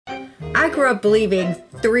I grew up believing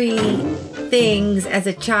 3 things as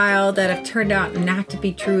a child that have turned out not to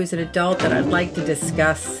be true as an adult that I'd like to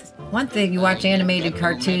discuss. One thing, you watch animated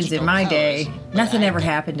cartoons in my day, nothing ever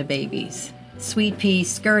happened to babies. Sweet pea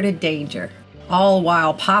skirted danger, all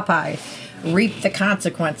while Popeye reaped the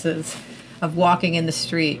consequences of walking in the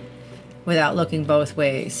street without looking both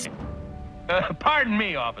ways. Pardon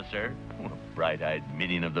me, officer. Bright-eyed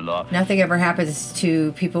minion of the law. Nothing ever happens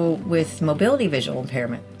to people with mobility visual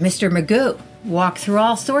impairment. Mr. Magoo walked through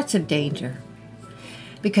all sorts of danger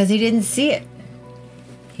because he didn't see it.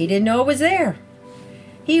 He didn't know it was there.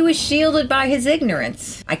 He was shielded by his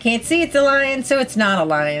ignorance. I can't see it's a lion, so it's not a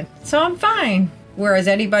lion. So I'm fine. Whereas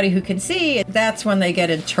anybody who can see, that's when they get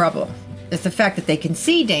in trouble. It's the fact that they can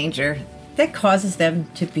see danger that causes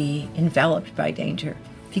them to be enveloped by danger.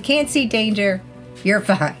 If you can't see danger, you're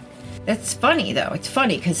fine. That's funny, though. It's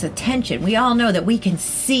funny because attention. We all know that we can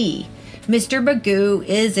see Mr. Magoo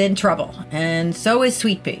is in trouble, and so is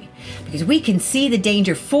Sweet Pea. Because we can see the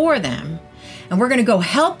danger for them, and we're going to go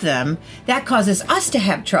help them. That causes us to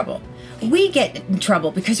have trouble. We get in trouble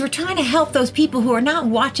because we're trying to help those people who are not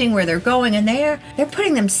watching where they're going, and they're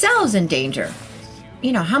putting themselves in danger.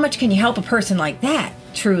 You know, how much can you help a person like that,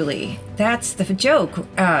 truly? That's the joke,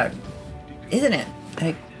 isn't it?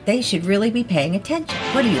 Like, they should really be paying attention.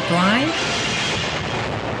 What are you, blind?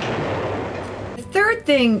 The third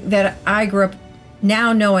thing that I grew up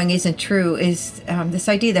now knowing isn't true is this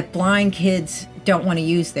idea that blind kids don't want to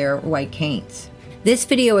use their white canes. This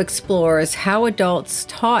video explores how adults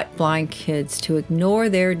taught blind kids to ignore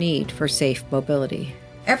their need for safe mobility.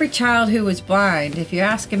 Every child who was blind, if you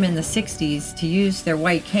ask them in the 60s to use their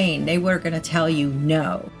white cane, they were going to tell you,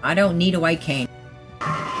 no, I don't need a white cane.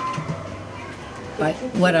 But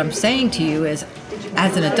what I'm saying to you is,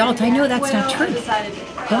 as an adult, I know that's not true.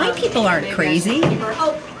 Blind people aren't crazy.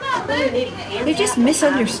 They're just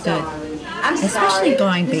misunderstood, especially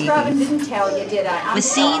blind babies. The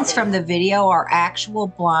scenes from the video are actual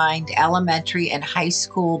blind elementary and high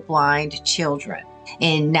school blind children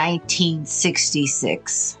in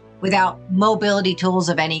 1966 without mobility tools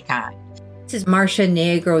of any kind. This is Marcia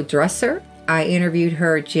Negro Dresser. I interviewed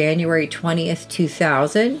her January 20th,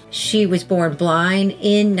 2000. She was born blind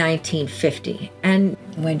in 1950. And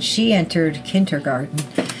when she entered kindergarten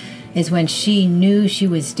is when she knew she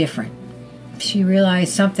was different. She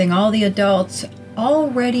realized something all the adults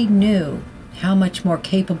already knew, how much more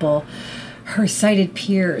capable her sighted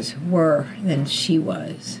peers were than she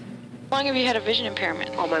was. How long have you had a vision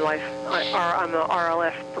impairment? All my life. I'm a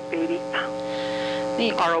RLF for baby.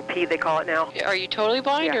 Neat. ROP, they call it now. Are you totally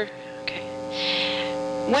blind? Yeah. Or? Okay.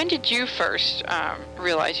 When did you first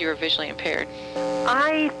realize you were visually impaired?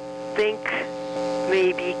 I think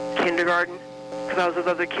maybe kindergarten, because I was with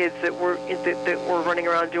other kids that were running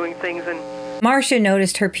around doing things. And Marcia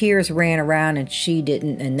noticed her peers ran around and she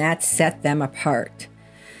didn't, and that set them apart.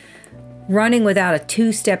 Running without a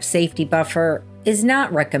 2-step safety buffer is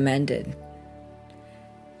not recommended.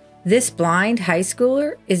 This blind high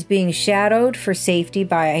schooler is being shadowed for safety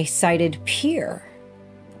by a sighted peer.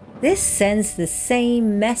 This sends the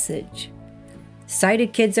same message.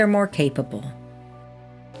 Sighted kids are more capable.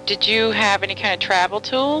 Did you have any kind of travel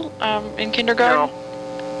tool in kindergarten?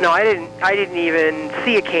 No, I didn't even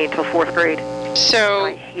see a cane till 4th grade. So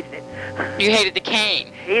I hated it. You hated the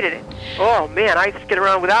cane. Hated it. Oh man, I used to get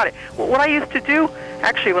around without it. What I used to do,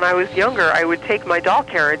 actually, when I was younger, I would take my doll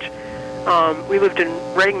carriage. We lived in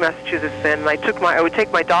Reading, Massachusetts then, and I would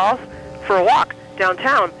take my dolls for a walk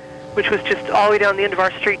downtown, which was just all the way down the end of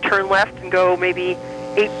our street, turn left and go maybe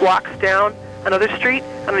 8 blocks down another street,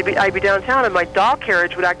 and I'd be downtown, and my doll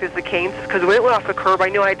carriage would act as the cane, because when it went off the curb, I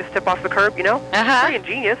knew I had to step off the curb, you know? Uh-huh. Pretty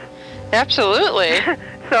ingenious. Absolutely.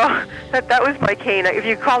 So that was my cane, if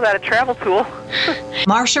you call that a travel tool.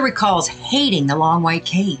 Marcia recalls hating the long white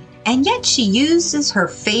cane, and yet she uses her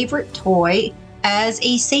favorite toy as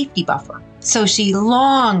a safety buffer. So she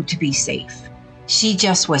longed to be safe. She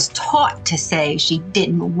just was taught to say she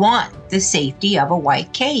didn't want the safety of a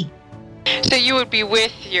white cane. So you would be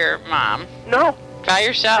with your mom? No. By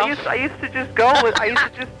yourself? I used to just go. I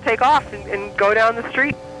used to just take off and go down the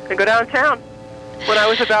street and go downtown when I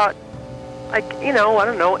was about,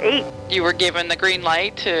 8. You were given the green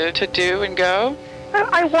light to do and go?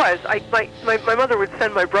 I was. My mother would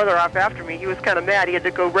send my brother off after me. He was kind of mad. He had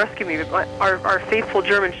to go rescue me. But our faithful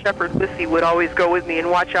German Shepherd, Lissy, would always go with me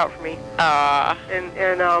and watch out for me.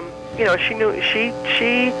 She knew,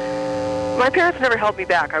 my parents never held me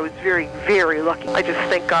back. I was very, very lucky. I just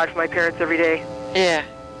thank God for my parents every day. Yeah.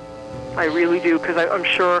 I really do, because I'm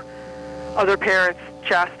sure other parents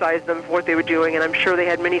chastised them for what they were doing, and I'm sure they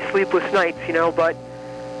had many sleepless nights, but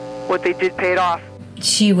what they did paid off.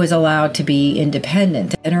 she was allowed to be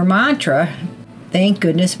independent. And her mantra, thank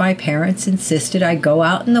goodness my parents insisted I go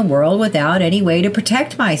out in the world without any way to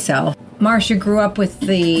protect myself. Marcia grew up with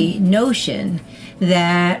the notion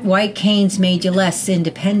that white canes made you less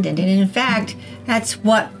independent. And in fact, that's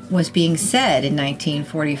what was being said in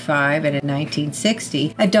 1945 and in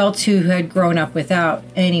 1960. Adults who had grown up without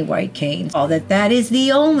any white canes, that is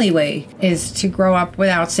the only way is to grow up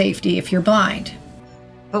without safety if you're blind.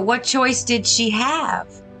 But what choice did she have?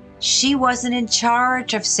 She wasn't in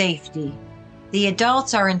charge of safety. The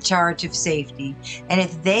adults are in charge of safety. And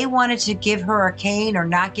if they wanted to give her a cane or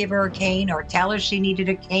not give her a cane or tell her she needed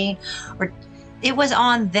a cane, it was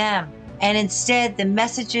on them. And instead, the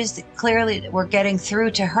messages that clearly were getting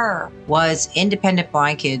through to her was independent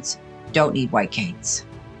blind kids don't need white canes.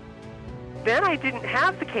 Then I didn't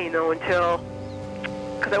have the cane, though,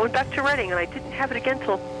 because I went back to Reading, and I didn't have it again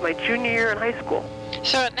until my junior year in high school.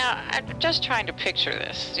 So now I'm just trying to picture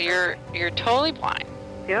this. You're totally blind.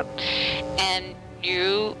 Yep. And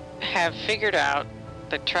you have figured out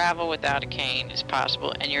that travel without a cane is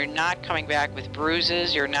possible, and you're not coming back with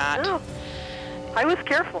bruises. You're not. No. I was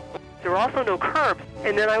careful. There were also no curbs.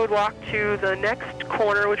 And then I would walk to the next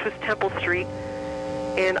corner, which was Temple Street,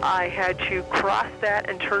 and I had to cross that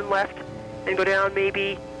and turn left and go down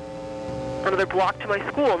maybe another block to my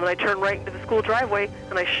school. And then I turned right into the school driveway,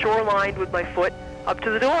 and I shorelined with my foot up to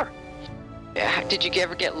the door. Did you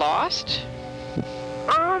ever get lost?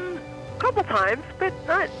 A couple times, but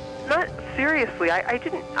not seriously.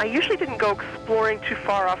 I usually didn't go exploring too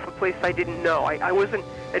far off a place I didn't know. I wasn't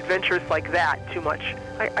adventurous like that too much.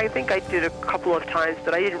 I think I did a couple of times,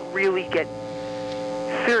 but I didn't really get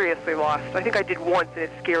seriously lost. I think I did once, and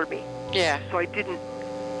it scared me. Yeah. So I didn't,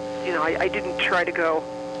 I didn't try to go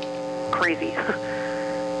crazy.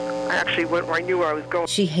 I actually went where I knew where I was going.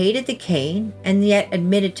 She hated the cane and yet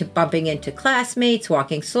admitted to bumping into classmates,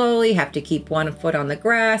 walking slowly, have to keep one foot on the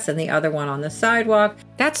grass and the other one on the sidewalk.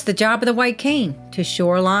 That's the job of the white cane, to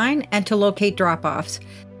shoreline and to locate drop-offs.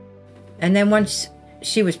 And then once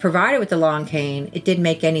she was provided with the long cane, it didn't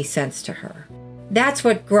make any sense to her. That's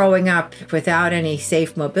what growing up without any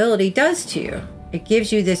safe mobility does to you. It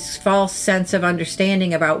gives you this false sense of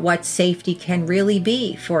understanding about what safety can really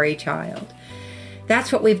be for a child.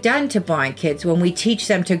 That's what we've done to blind kids when we teach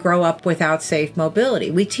them to grow up without safe mobility.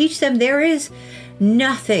 We teach them there is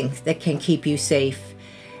nothing that can keep you safe.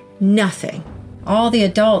 Nothing. All the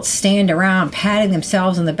adults stand around patting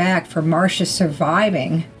themselves on the back for Marcia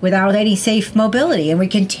surviving without any safe mobility, and we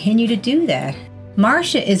continue to do that.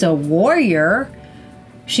 Marcia is a warrior.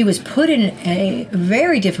 She was put in a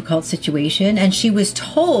very difficult situation, and she was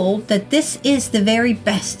told that this is the very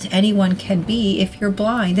best anyone can be if you're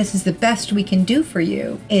blind. This is the best we can do for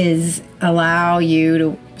you, is allow you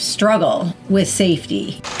to struggle with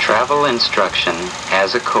safety. Travel instruction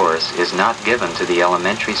as a course is not given to the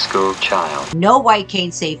elementary school child. No white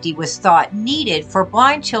cane safety was thought needed for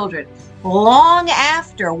blind children long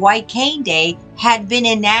after White Cane Day had been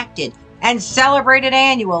enacted and celebrated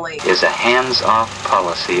annually. Is a hands-off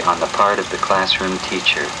policy on the part of the classroom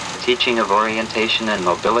teacher. Teaching of orientation and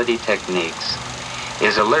mobility techniques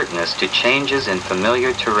is alertness to changes in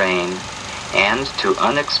familiar terrain and to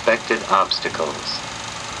unexpected obstacles.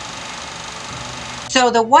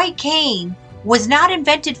 So the white cane was not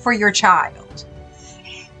invented for your child.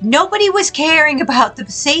 Nobody was caring about the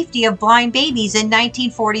safety of blind babies in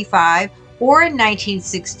 1945 or in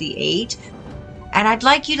 1968. And I'd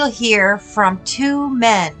like you to hear from two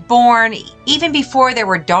men born even before there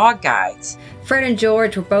were dog guides. Fred and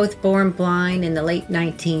George were both born blind in the late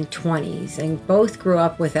 1920s and both grew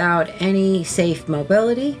up without any safe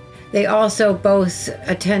mobility. They also both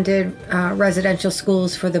attended residential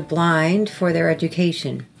schools for the blind for their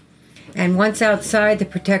education. And once outside the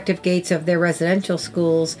protective gates of their residential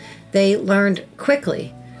schools, they learned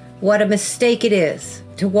quickly what a mistake it is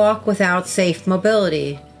to walk without safe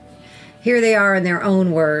mobility. Here they are in their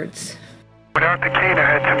own words. Without the cane, I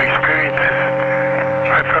had some experiences.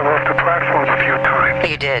 I fell off the platform a few times.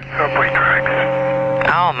 You did? Subway tracks.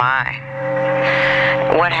 Oh, my.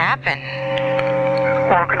 What happened?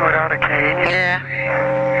 Walking without a cane. Yeah.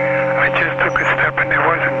 I just took a step and there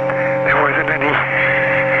wasn't any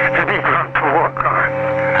ground to walk on.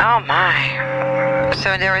 Oh, my.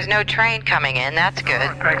 So there was no train coming in. That's good.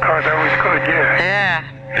 Oh, thank God, that was good, yeah. Yeah.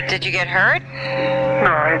 But did you get hurt?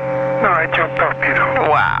 No, I jumped up,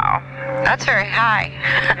 Wow. That's very high.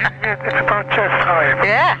 It's about chest high.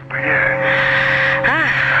 Yeah. But yeah.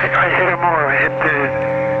 I hit them all. I hit the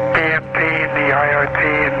BMP and the IRT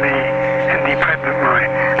and the independent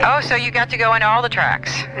line. Oh, so you got to go into all the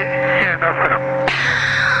tracks? Yeah, enough of them.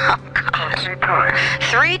 Oh, gosh. 3 times.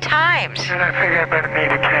 3 times? And I figured I better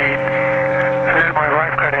need a cane. And then my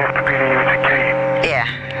wife got after me to use a cane. Yeah.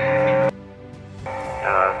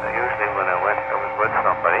 Usually when I was with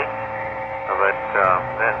somebody, but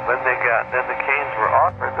then the canes were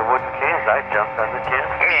offered, the wooden canes, I jumped on the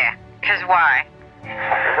chance. Yeah. 'Cause why?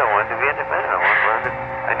 Because I wanted to be independent.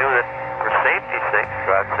 I knew that for safety's sake, for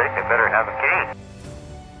God's sake, I better have a cane.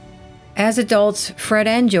 As adults, Fred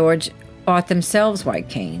and George bought themselves white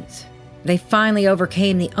canes. They finally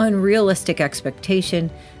overcame the unrealistic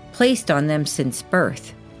expectation placed on them since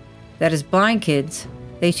birth, that as blind kids,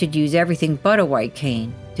 they should use everything but a white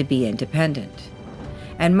cane to be independent.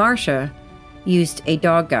 And Marcia used a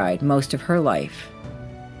dog guide most of her life.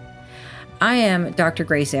 I am Dr.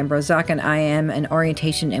 Grace Ambrozak, and I am an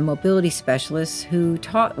orientation and mobility specialist who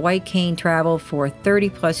taught white cane travel for 30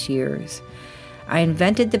 plus years. I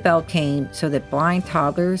invented the bell cane so that blind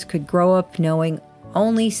toddlers could grow up knowing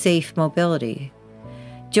only safe mobility.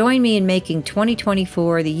 Join me in making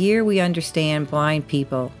 2024 the year we understand blind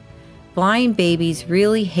people. Blind babies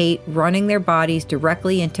really hate running their bodies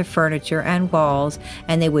directly into furniture and walls,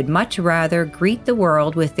 and they would much rather greet the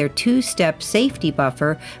world with their 2-step safety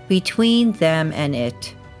buffer between them and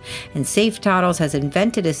it. And Safe Toddles has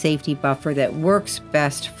invented a safety buffer that works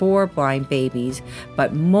best for blind babies,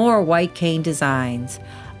 but more white cane designs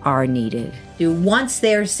are needed. Once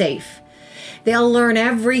they're safe, they'll learn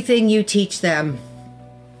everything you teach them.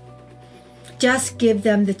 Just give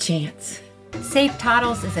them the chance. Safe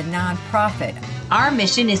Toddles is a nonprofit. Our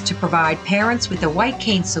mission is to provide parents with a white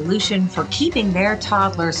cane solution for keeping their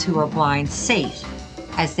toddlers who are blind safe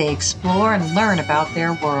as they explore and learn about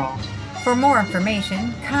their world. For more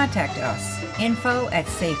information, contact us,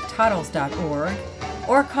 info@safetoddles.org,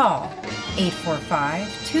 or call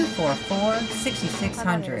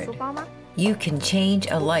 845-244-6600. You can change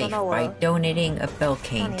a life by donating a bell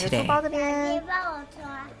cane today.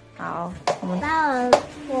 好，我们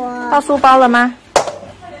到书包了吗？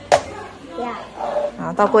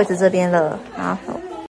好，到柜子这边了。好。